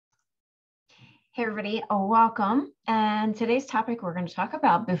Hey everybody, welcome. And today's topic we're going to talk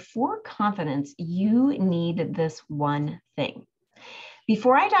about before confidence, you need this one thing.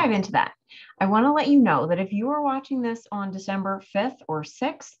 Before I dive into that, I want to let you know that if you are watching this on December 5th or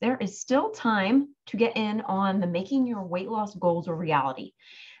 6th, there is still time to get in on the making your weight loss goals a reality.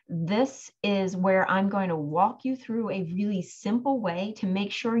 This is where I'm going to walk you through a really simple way to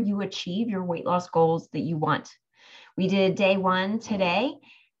make sure you achieve your weight loss goals that you want. We did day one today.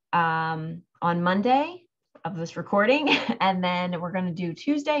 On Monday of this recording, and then we're going to do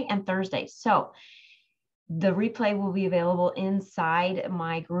Tuesday and Thursday. So the replay will be available inside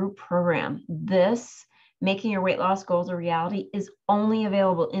my group program. This Making Your Weight Loss Goals a Reality is only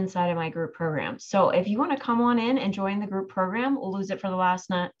available inside of my group program. So if you want to come on in and join the group program, we'll lose it for the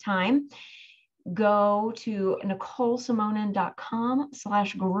last time. Go to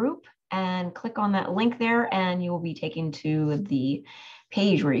NicoleSimonin.com/group and click on that link there, and you will be taken to the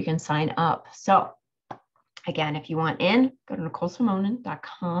page where you can sign up. So again, if you want in, go to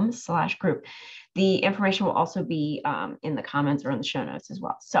NicoleSimonin.com/group. The information will also be in the comments or in the show notes as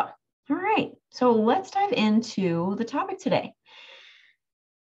well. So, all right. So let's dive into the topic today.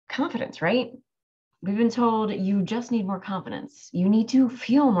 Confidence, right? We've been told you just need more confidence. You need to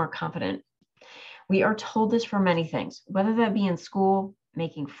feel more confident. We are told this for many things, whether that be in school,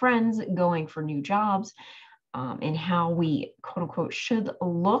 making friends, going for new jobs, and how we, quote unquote, should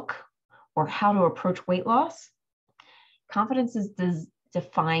look or how to approach weight loss. Confidence is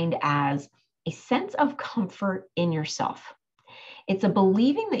defined as a sense of comfort in yourself. It's a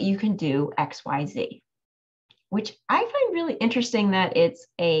believing that you can do X, Y, Z, which I find really interesting that it's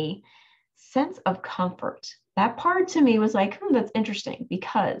a sense of comfort. That part to me was like, that's interesting,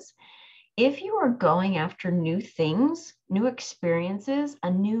 because if you are going after new things, new experiences, a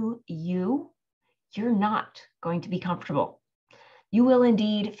new you, you're not going to be comfortable. You will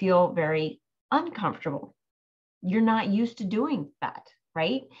indeed feel very uncomfortable. You're not used to doing that,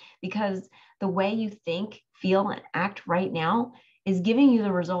 right? Because the way you think, feel, and act right now is giving you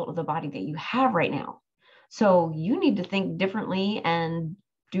the result of the body that you have right now. So you need to think differently and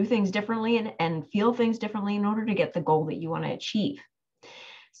do things differently and feel things differently in order to get the goal that you want to achieve.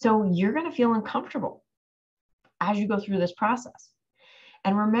 So you're going to feel uncomfortable as you go through this process.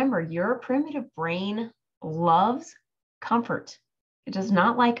 And remember, your primitive brain loves comfort. It does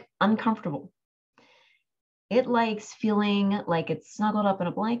not like uncomfortable. It likes feeling like it's snuggled up in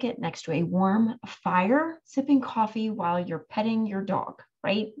a blanket next to a warm fire, sipping coffee while you're petting your dog,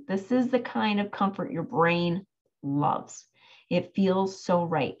 right? This is the kind of comfort your brain loves. It feels so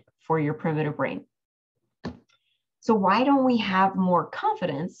right for your primitive brain. So why don't we have more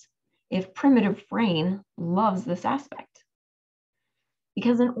confidence if primitive brain loves this aspect?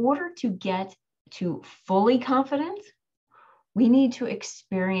 Because in order to get to fully confident, we need to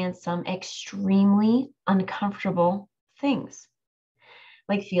experience some extremely uncomfortable things,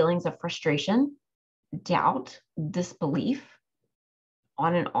 like feelings of frustration, doubt, disbelief,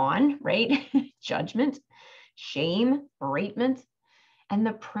 on and on, right? Judgment, shame, beratement. And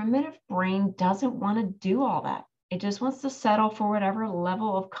the primitive brain doesn't want to do all that. It just wants to settle for whatever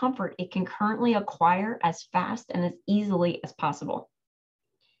level of comfort it can currently acquire as fast and as easily as possible.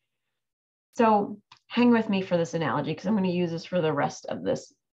 So hang with me for this analogy, because I'm going to use this for the rest of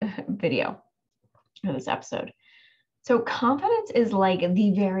this video or this episode. So confidence is like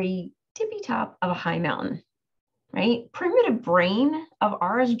the very tippy top of a high mountain, right? Primitive brain of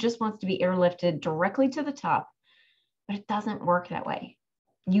ours just wants to be airlifted directly to the top, but it doesn't work that way.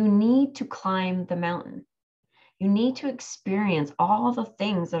 You need to climb the mountain. You need to experience all the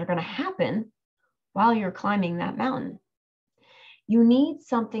things that are going to happen while you're climbing that mountain. You need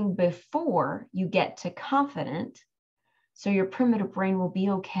something before you get to confident, so your primitive brain will be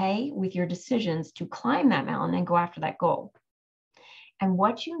okay with your decisions to climb that mountain and go after that goal. And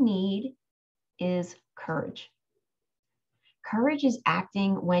what you need is courage. Courage is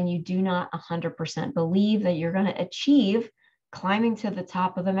acting when you do not 100% believe that you're going to achieve climbing to the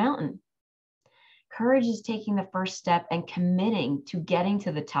top of the mountain. Courage is taking the first step and committing to getting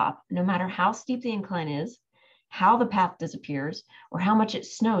to the top, no matter how steep the incline is, how the path disappears, or how much it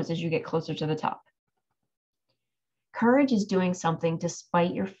snows as you get closer to the top. Courage is doing something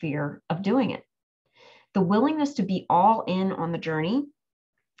despite your fear of doing it. The willingness to be all in on the journey,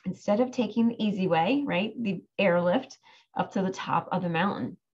 instead of taking the easy way, right? The airlift up to the top of the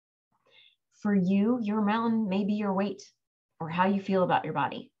mountain. For you, your mountain may be your weight, or how you feel about your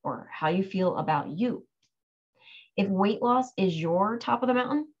body, or how you feel about you. If weight loss is your top of the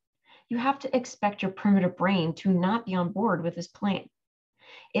mountain, you have to expect your primitive brain to not be on board with this plan.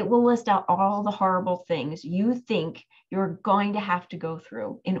 It will list out all the horrible things you think you're going to have to go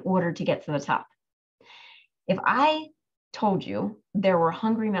through in order to get to the top. If I told you there were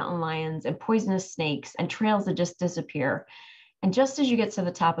hungry mountain lions and poisonous snakes and trails that just disappear, and just as you get to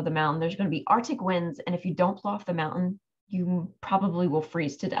the top of the mountain, there's going to be Arctic winds, and if you don't blow off the mountain, you probably will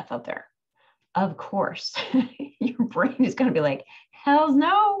freeze to death up there. Of course, your brain is going to be like, hells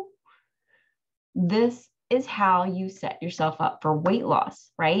no. This is how you set yourself up for weight loss,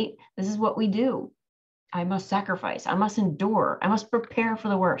 right? This is what we do. I must sacrifice. I must endure. I must prepare for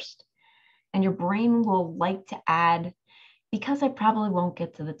the worst. And your brain will like to add, because I probably won't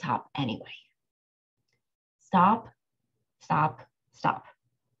get to the top anyway. Stop, stop, stop.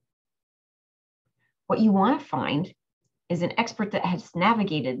 What you want to find is an expert that has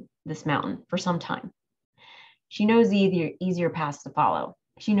navigated this mountain for some time. She knows the easier paths to follow.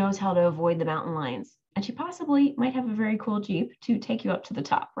 She knows how to avoid the mountain lions. And she possibly might have a very cool Jeep to take you up to the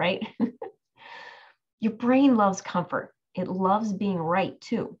top, right? Your brain loves comfort. It loves being right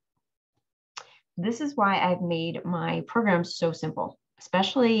too. This is why I've made my programs so simple,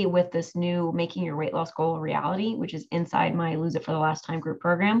 especially with this new Making Your Weight Loss Goal a Reality, which is inside my Lose It for the Last Time group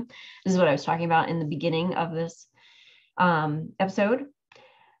program. This is what I was talking about in the beginning of this episode.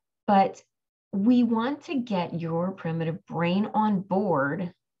 But we want to get your primitive brain on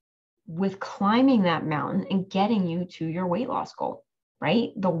board with climbing that mountain and getting you to your weight loss goal,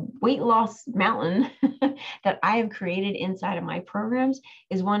 right? The weight loss mountain that I have created inside of my programs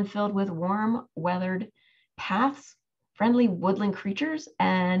is one filled with warm, weathered paths, friendly woodland creatures,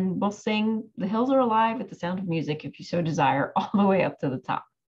 and we'll sing "The Hills Are Alive" at the sound of music if you so desire, all the way up to the top.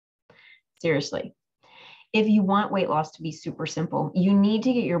 Seriously. If you want weight loss to be super simple, you need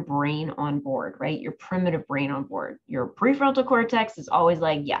to get your brain on board, right? Your primitive brain on board. Your prefrontal cortex is always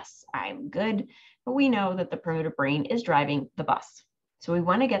like, yes, I'm good. But we know that the primitive brain is driving the bus. So we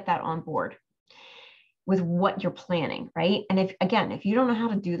want to get that on board with what you're planning, right? And if you don't know how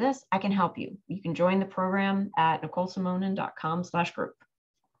to do this, I can help you. You can join the program at NicoleSimonin.com/group.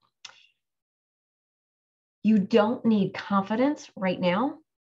 You don't need confidence right now.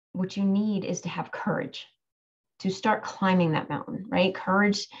 What you need is to have courage to start climbing that mountain, right?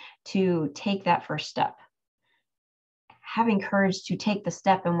 Courage to take that first step. Having courage to take the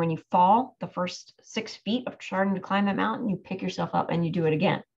step, and when you fall, the first 6 feet of starting to climb that mountain, you pick yourself up and you do it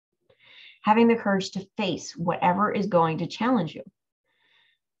again. Having the courage to face whatever is going to challenge you.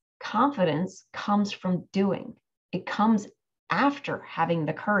 Confidence comes from doing. It comes after having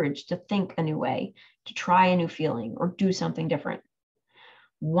the courage to think a new way, to try a new feeling, or do something different.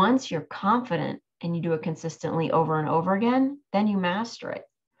 Once you're confident and you do it consistently over and over again, then you master it.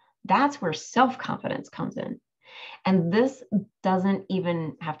 That's where self-confidence comes in. And this doesn't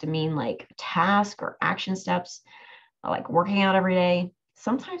even have to mean like a task or action steps, like working out every day.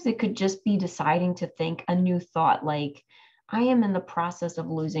 Sometimes it could just be deciding to think a new thought, like, I am in the process of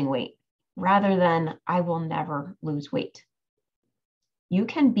losing weight, rather than I will never lose weight. You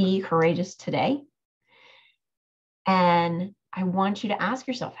can be courageous today. And I want you to ask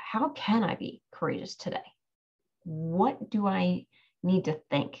yourself, how can I be courageous today? What do I need to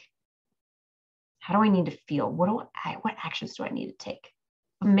think? How do I need to feel? What actions do I need to take?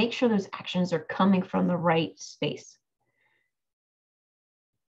 But make sure those actions are coming from the right space.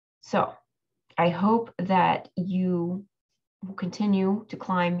 So I hope that you will continue to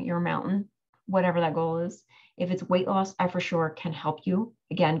climb your mountain, whatever that goal is. If it's weight loss, I for sure can help you.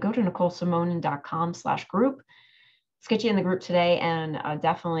 Again, go to NicoleSimonin.com/group. Let's get you in the group today, and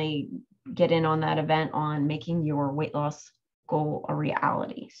definitely get in on that event on making your weight loss goal a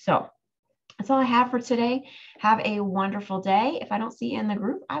reality. So that's all I have for today. Have a wonderful day. If I don't see you in the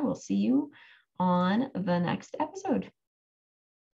group, I will see you on the next episode.